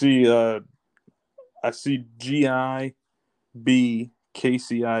I see GIB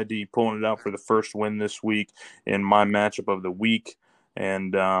KCID pulling it out for the first win this week in my matchup of the week,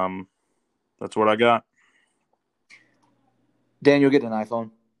 and that's what I got. Daniel, get an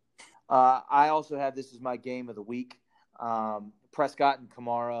iPhone. I also have this as my game of the week. Prescott and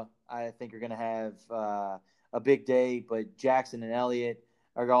Kamara, I think, are going to have a big day, but Jackson and Elliott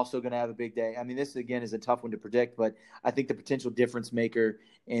are also going to have a big day. I mean, this, again, is a tough one to predict, but I think the potential difference maker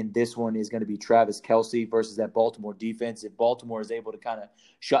in this one is going to be Travis Kelce versus that Baltimore defense. If Baltimore is able to kind of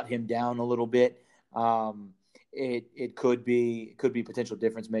shut him down a little bit, it could be potential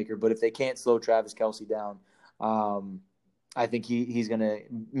difference maker. But if they can't slow Travis Kelce down, I think he's going to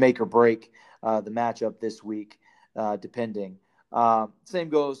make or break the matchup this week, depending. Same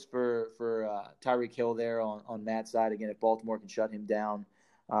goes for Tyreek Hill there on that side. Again, if Baltimore can shut him down,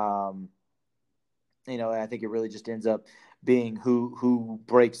 I think it really just ends up being who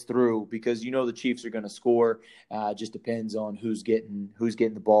breaks through, because the Chiefs are going to score. Just depends on who's getting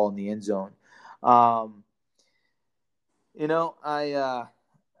the ball in the end zone. I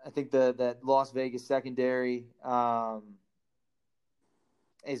think that Las Vegas secondary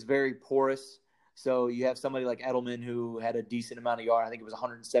is very porous. So you have somebody like Edelman who had a decent amount of yards. I think it was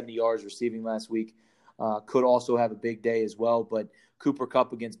 170 yards receiving last week. Could also have a big day as well. But Cooper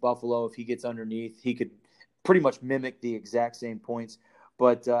Kupp against Buffalo, if he gets underneath, he could pretty much mimic the exact same points.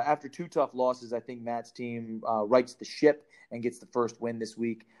 But after 2 tough losses, I think Matt's team rights the ship and gets the first win this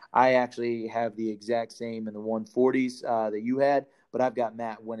week. I actually have the exact same in the 140s that you had, but I've got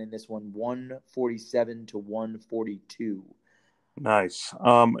Matt winning this one 147 to 142. Nice.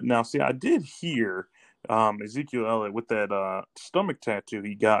 Now, see, I did hear Ezekiel Elliott with that stomach tattoo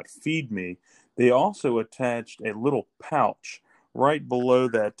he got, Feed Me. They also attached a little pouch right below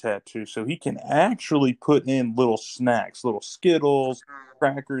that tattoo so he can actually put in little snacks, little Skittles,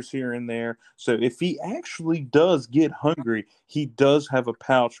 crackers here and there. So if he actually does get hungry, he does have a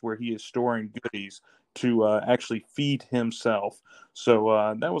pouch where he is storing goodies to actually feed himself.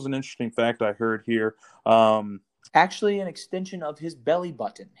 So that was an interesting fact I heard here. Actually, an extension of his belly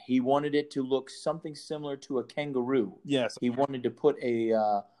button. He wanted it to look something similar to a kangaroo. Yes. He wanted to put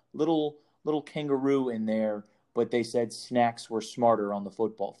a little kangaroo in there, but they said snacks were smarter on the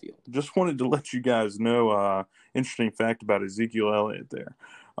football field. Just wanted to let you guys know interesting fact about Ezekiel Elliott there.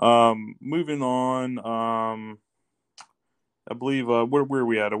 Moving on, I believe where are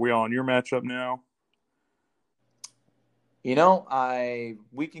we at? Are we on your matchup now? You know,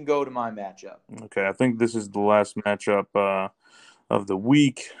 we can go to my matchup. Okay, I think this is the last matchup of the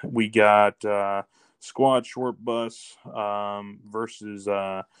week. We got Squad Short Bus versus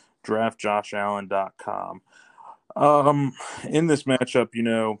DraftJoshAllen.com. In this matchup,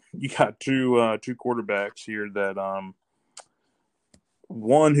 you got two quarterbacks here that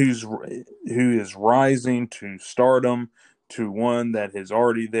one who is rising to stardom, to one that is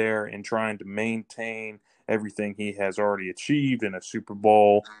already there and trying to maintain everything he has already achieved in a Super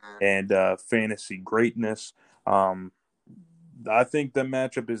Bowl and fantasy greatness. I think the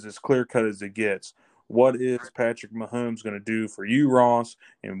matchup is as clear cut as it gets. What is Patrick Mahomes going to do for you, Ross?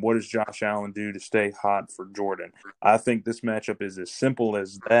 And what does Josh Allen do to stay hot for Jordan? I think this matchup is as simple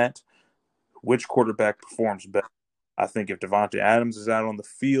as that. Which quarterback performs better? I think if Devontae Adams is out on the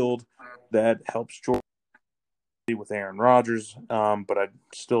field, that helps Jordan with Aaron Rodgers. But I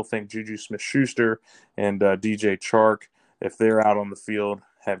still think Juju Smith-Schuster and DJ Chark, if they're out on the field,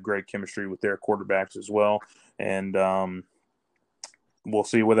 have great chemistry with their quarterbacks as well. And we'll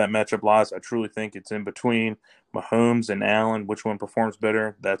see where that matchup lies. I truly think it's in between Mahomes and Allen. Which one performs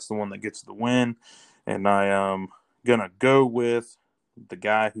better? That's the one that gets the win. And I am going to go with the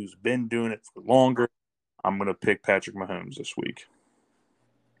guy who's been doing it for longer. I'm going to pick Patrick Mahomes this week.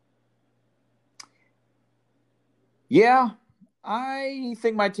 Yeah, I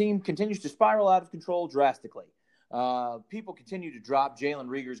think my team continues to spiral out of control drastically. People continue to drop. Jalen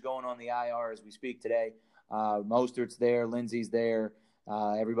Rieger's going on the IR as we speak today. Mostert's there. Lindsey's there.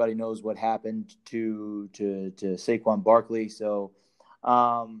 Everybody knows what happened to Saquon Barkley. So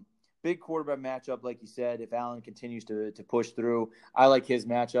big quarterback matchup, like you said, if Allen continues to push through. I like his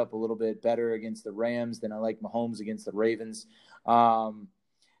matchup a little bit better against the Rams than I like Mahomes against the Ravens.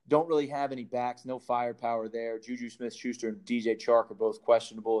 Don't really have any backs, no firepower there. Juju Smith-Schuster and DJ Chark are both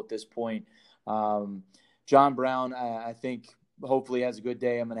questionable at this point. John Brown, I think, hopefully has a good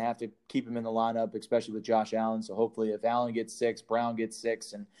day. I'm going to have to keep him in the lineup, especially with Josh Allen. So hopefully if Allen gets 6, Brown gets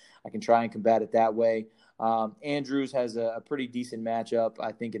 6, and I can try and combat it that way. Andrews has a pretty decent matchup,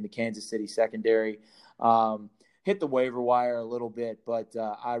 I think, in the Kansas City secondary. Hit the waiver wire a little bit, but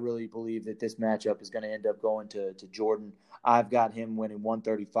I really believe that this matchup is going to end up going to Jordan. I've got him winning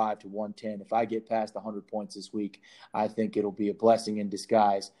 135 to 110. If I get past 100 points this week, I think it'll be a blessing in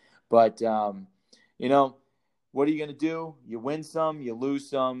disguise. But, what are you going to do? You win some, you lose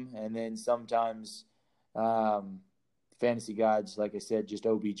some, and then sometimes fantasy gods, like I said, just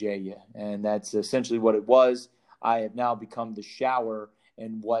OBJ you. And that's essentially what it was. I have now become the shower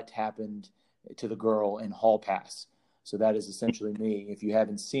in what happened to the girl in Hall Pass. So that is essentially me. If you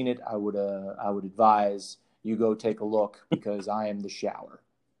haven't seen it, I would advise you go take a look because I am the shower.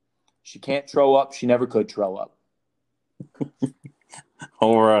 She can't throw up. She never could throw up.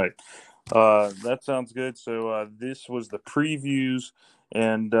 All right. That sounds good. So this was the previews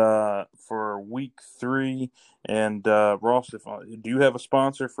and for week 3. And Ross, do you have a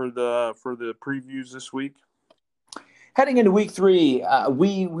sponsor for the previews this week? Heading into week 3,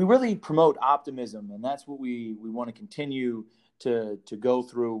 we really promote optimism, and that's what we want to continue to go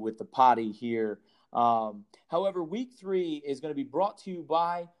through with the potty here. However, week 3 is going to be brought to you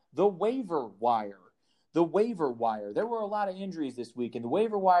by the waiver wire. The waiver wire. There were a lot of injuries this week, and the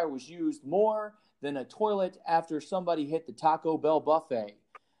waiver wire was used more than a toilet after somebody hit the Taco Bell buffet.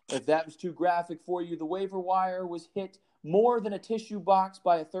 If that was too graphic for you, the waiver wire was hit more than a tissue box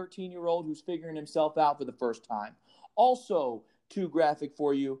by a 13-year-old who's figuring himself out for the first time. Also, too graphic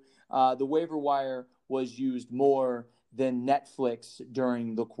for you, the waiver wire was used more than Netflix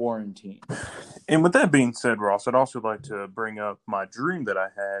during the quarantine. And with that being said, Ross, I'd also like to bring up my dream that I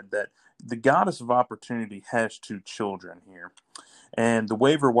had that the goddess of opportunity has two children here. And the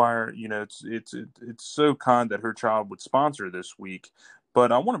waiver wire, it's so kind that her child would sponsor this week.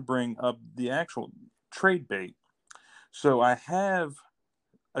 But I want to bring up the actual trade bait. So I have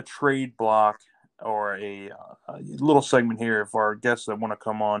a trade block or a little segment here for our guests that want to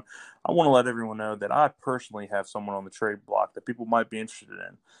come on. I want to let everyone know that I personally have someone on the trade block that people might be interested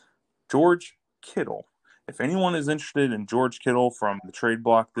in. George Kittle. If anyone is interested in George Kittle from the trade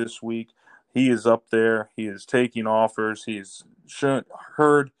block this week, he is up there. He is taking offers.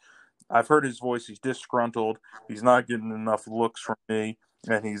 I've heard his voice. He's disgruntled. He's not getting enough looks from me,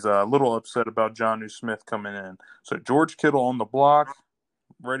 and he's a little upset about Jonnu Smith coming in. So George Kittle on the block,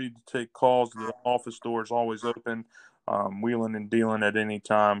 ready to take calls. The office door is always open. Wheeling and dealing at any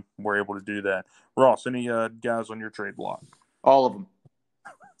time. We're able to do that. Ross, any guys on your trade block? All of them.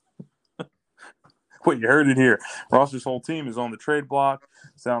 Well, you heard it here. Ross's whole team is on the trade block.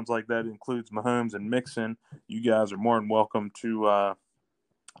 Sounds like that includes Mahomes and Mixon. You guys are more than welcome to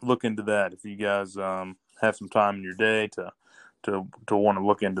look into that if you guys have some time in your day to want to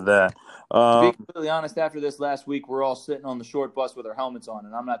look into that. To be completely honest, after this last week, we're all sitting on the short bus with our helmets on,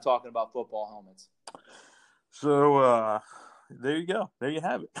 and I'm not talking about football helmets. So there you go. There you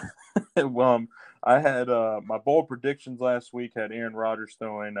have it. I had my bold predictions last week. Had Aaron Rodgers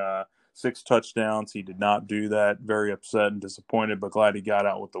throwing 6 touchdowns. He did not do that. Very upset and disappointed, but glad he got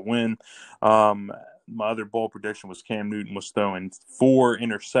out with the win. My other bold prediction was Cam Newton was throwing 4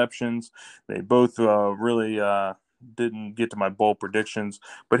 interceptions. They both really didn't get to my bold predictions.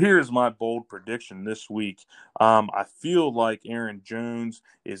 But here's my bold prediction this week. I feel like Aaron Jones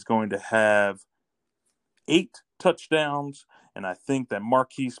is going to have 8 touchdowns, and I think that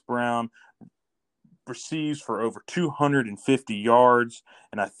Marquise Brown receives for over 250 yards,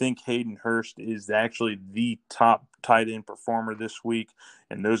 and I think Hayden Hurst is actually the top tight end performer this week,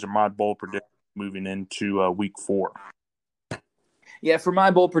 and those are my bold predictions moving into week 4. Yeah, for my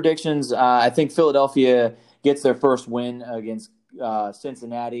bold predictions, I think Philadelphia gets their first win against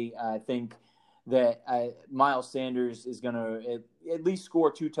Cincinnati. I think that Miles Sanders is going to at least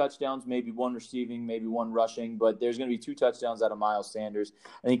score 2 touchdowns, maybe 1 receiving, maybe 1 rushing, but there's going to be 2 touchdowns out of Miles Sanders.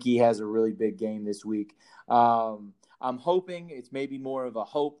 I think he has a really big game this week. I'm hoping it's maybe more of a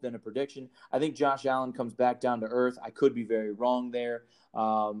hope than a prediction. I think Josh Allen comes back down to earth. I could be very wrong there.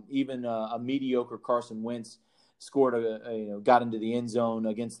 Even a mediocre Carson Wentz scored got into the end zone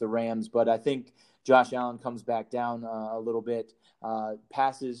against the Rams, but I think Josh Allen comes back down a little bit,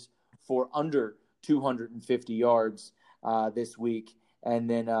 passes for under 250 yards this week. And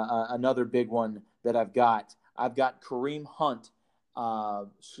then another big one that I've got Kareem Hunt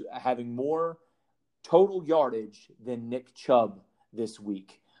having more total yardage than Nick Chubb this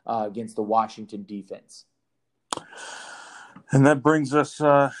week against the Washington defense. And that brings us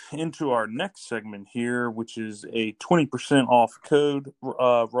into our next segment here, which is a 20% off code.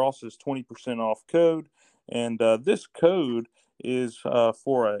 Ross's 20% off code. And this code is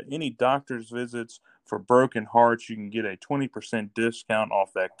for any doctor's visits for broken hearts. You can get a 20% discount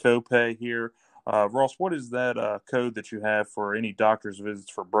off that copay here. Ross, what is that code that you have for any doctor's visits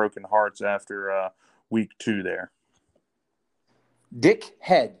for broken hearts after week 2 there? Dick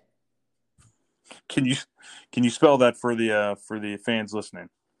Head. Can you spell that for the fans listening?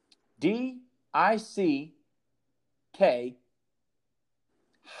 DICK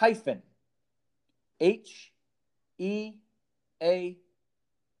hyphen HEAD.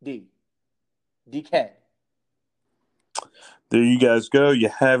 Dickhead. There you guys go. You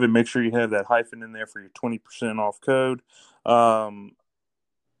have it. Make sure you have that hyphen in there for your 20% off code. For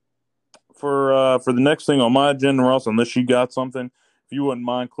the next thing on my agenda, Ross, unless you got something, if you wouldn't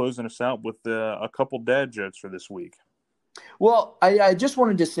mind closing us out with a couple dad jokes for this week. Well, I just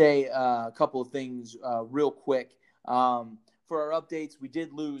wanted to say a couple of things real quick. For our updates, we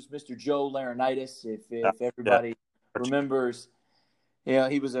did lose Mr. Joe Laurinaitis. If everybody remembers,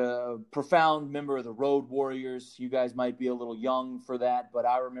 he was a profound member of the Road Warriors. You guys might be a little young for that, but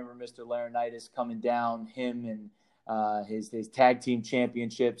I remember Mr. Laurinaitis coming down, him and his tag team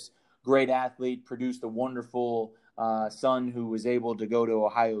championships. Great athlete, produced a wonderful son who was able to go to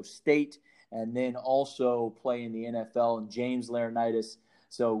Ohio State and then also play in the NFL, and James Laurinaitis.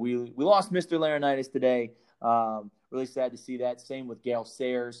 So we lost Mr. Laurinaitis today. Really sad to see that. Same with Gale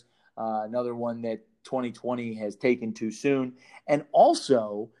Sayers, another one that 2020 has taken too soon. And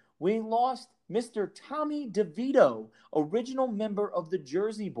also, we lost Mr. Tommy DeVito, original member of the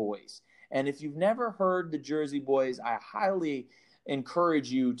Jersey Boys. And if you've never heard the Jersey Boys, I highly encourage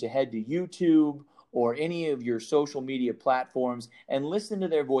you to head to YouTube or any of your social media platforms and listen to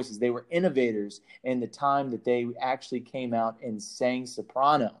their voices. They were innovators in the time that they actually came out and sang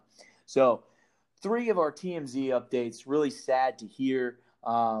soprano. So 3 of our TMZ updates, really sad to hear.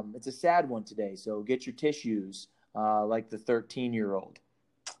 It's a sad one today, so get your tissues like the 13-year-old.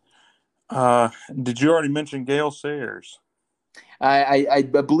 Did you already mention Gale Sayers? I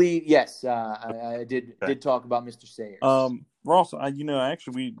believe, yes, I did talk about Mr. Sayers. Ross,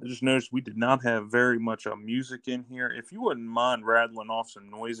 actually, we just noticed we did not have very much music in here. If you wouldn't mind rattling off some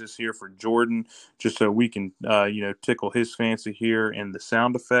noises here for Jordan, just so we can, tickle his fancy here and the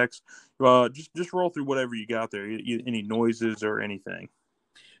sound effects. Just roll through whatever you got there, any noises or anything.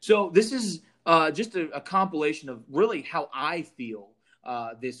 So this is just a compilation of really how I feel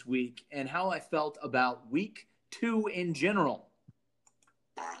this week and how I felt about week 2 in general.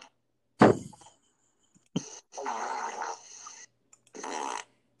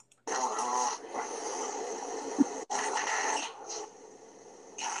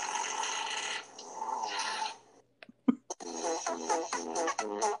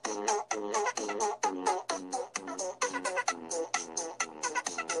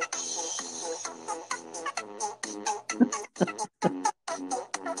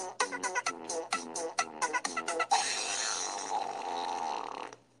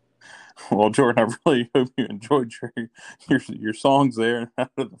 Well, Jordan, I really hope you enjoyed your songs there and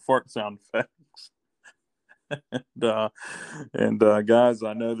the fart sound effects. and guys,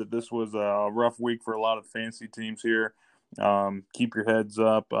 I know that this was a rough week for a lot of fantasy teams here. Keep your heads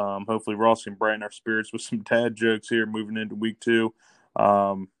up. Hopefully, Ross can brighten our spirits with some dad jokes here moving into week 2.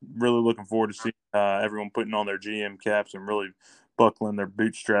 Really looking forward to seeing everyone putting on their GM caps and really buckling their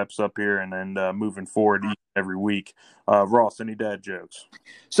bootstraps up here and moving forward each and every week. Ross, any dad jokes?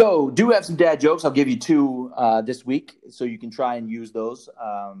 So, do have some dad jokes. I'll give you 2 this week, so you can try and use those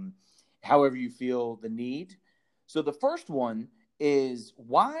however you feel the need. So, the first one is,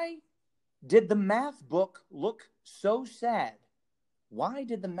 why did the math book look so sad? Why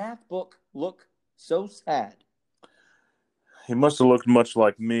did the math book look so sad? He must have looked much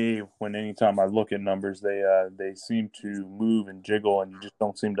like me when anytime I look at numbers, they seem to move and jiggle, and you just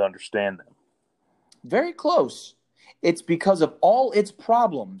don't seem to understand them. Very close. It's because of all its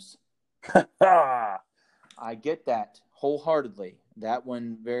problems. I get that wholeheartedly. That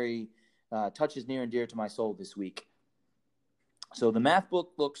one very touches near and dear to my soul this week. So the math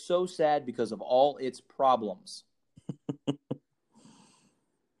book looks so sad because of all its problems.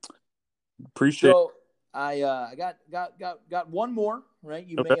 Appreciate. So I got one more, right?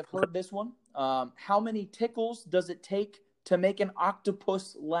 You may have heard this one. How many tickles does it take to make an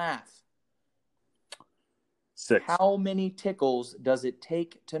octopus laugh? 6. How many tickles does it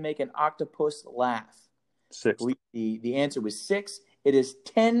take to make an octopus laugh? 6. The answer was 6. It is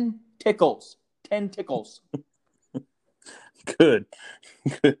 10 tickles. 10 tickles. Good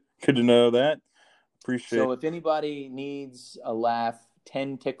to know that. Appreciate. So if anybody needs a laugh,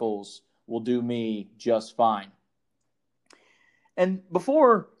 10 tickles will do me just fine. And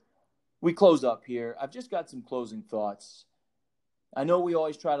before we close up here, I've just got some closing thoughts. I know we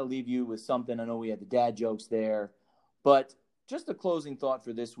always try to leave you with something. I know we had the dad jokes there. But just a closing thought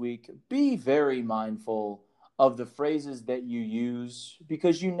for this week, be very mindful of the phrases that you use,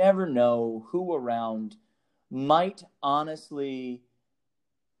 because you never know who around might honestly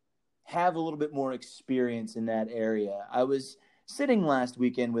have a little bit more experience in that area. I was sitting last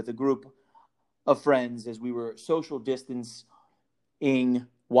weekend with a group of friends as we were social distancing,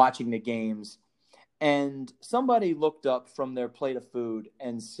 watching the games, and somebody looked up from their plate of food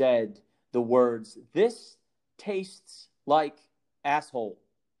and said the words, "This tastes like asshole.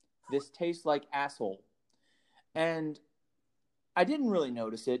 This tastes like asshole." And I didn't really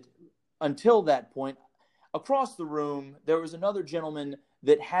notice it until that point. Across the room, there was another gentleman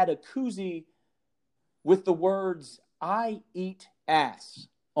that had a koozie with the words, "I eat ass"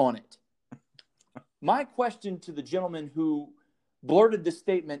 on it. My question to the gentleman who blurted the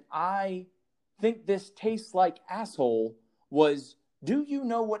statement, "I think this tastes like asshole," was, do you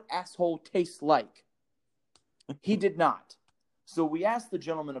know what asshole tastes like? He did not. So we asked the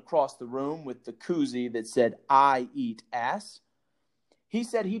gentleman across the room with the koozie that said, "I eat ass." He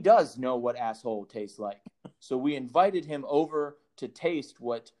said he does know what asshole tastes like. So we invited him over to taste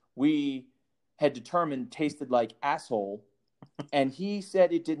what we had determined tasted like asshole, and he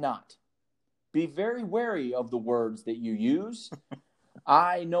said it did not. Be very wary of the words that you use.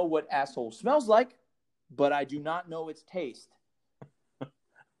 I know what asshole smells like, but I do not know its taste.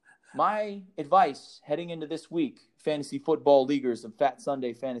 My advice heading into this week, fantasy football leaguers of Fat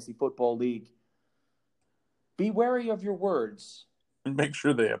Sunday Fantasy Football League, be wary of your words. And make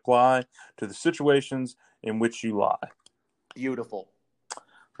sure they apply to the situations in which you lie. Beautiful.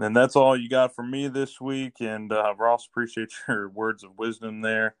 And that's all you got from me this week. And Ross, appreciate your words of wisdom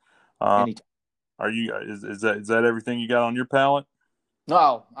there. Anytime. Is that everything you got on your palate?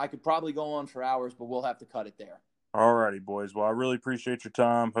 No, I could probably go on for hours, but we'll have to cut it there. All righty, boys. Well, I really appreciate your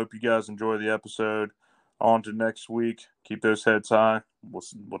time. Hope you guys enjoy the episode. On to next week. Keep those heads high.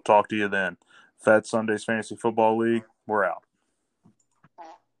 We'll talk to you then. Fat Sundays Fantasy Football League, we're out.